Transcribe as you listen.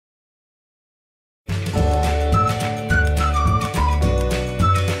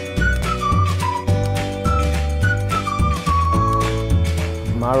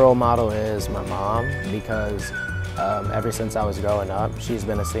role model is my mom because ever since I was growing up, she's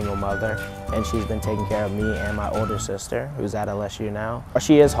been a single mother and she's been taking care of me and my older sister who's at LSU now.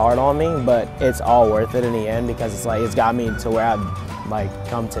 She is hard on me, but it's all worth it in the end because it's got me to where I've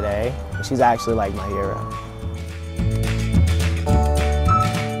come today. She's actually like my hero.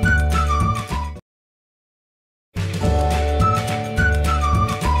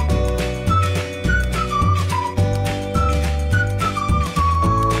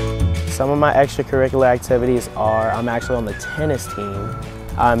 Some of my extracurricular activities are, I'm actually on the tennis team.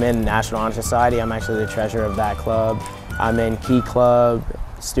 I'm in National Honor Society. I'm actually the treasurer of that club. I'm in Key Club,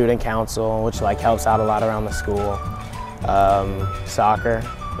 Student Council, which helps out a lot around the school. Soccer,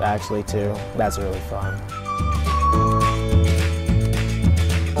 actually too. That's really fun.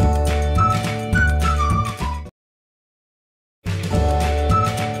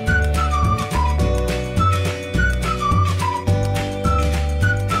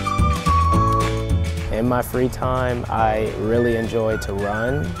 In my free time, I really enjoy to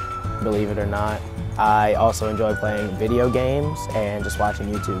run, believe it or not. I also enjoy playing video games and just watching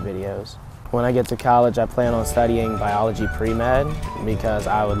YouTube videos. When I get to college, I plan on studying biology pre-med because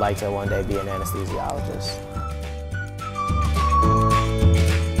I would like to one day be an anesthesiologist.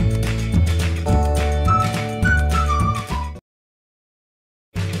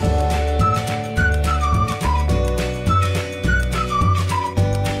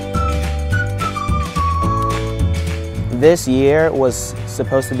 This year was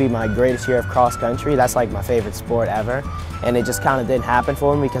supposed to be my greatest year of cross country. That's like my favorite sport ever. And it just kind of didn't happen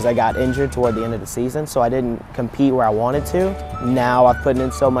for me because I got injured toward the end of the season, so I didn't compete where I wanted to. Now I've put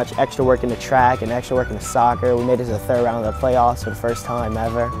in so much extra work into track and extra work into soccer. We made it to the third round of the playoffs for the first time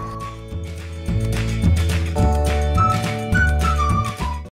ever.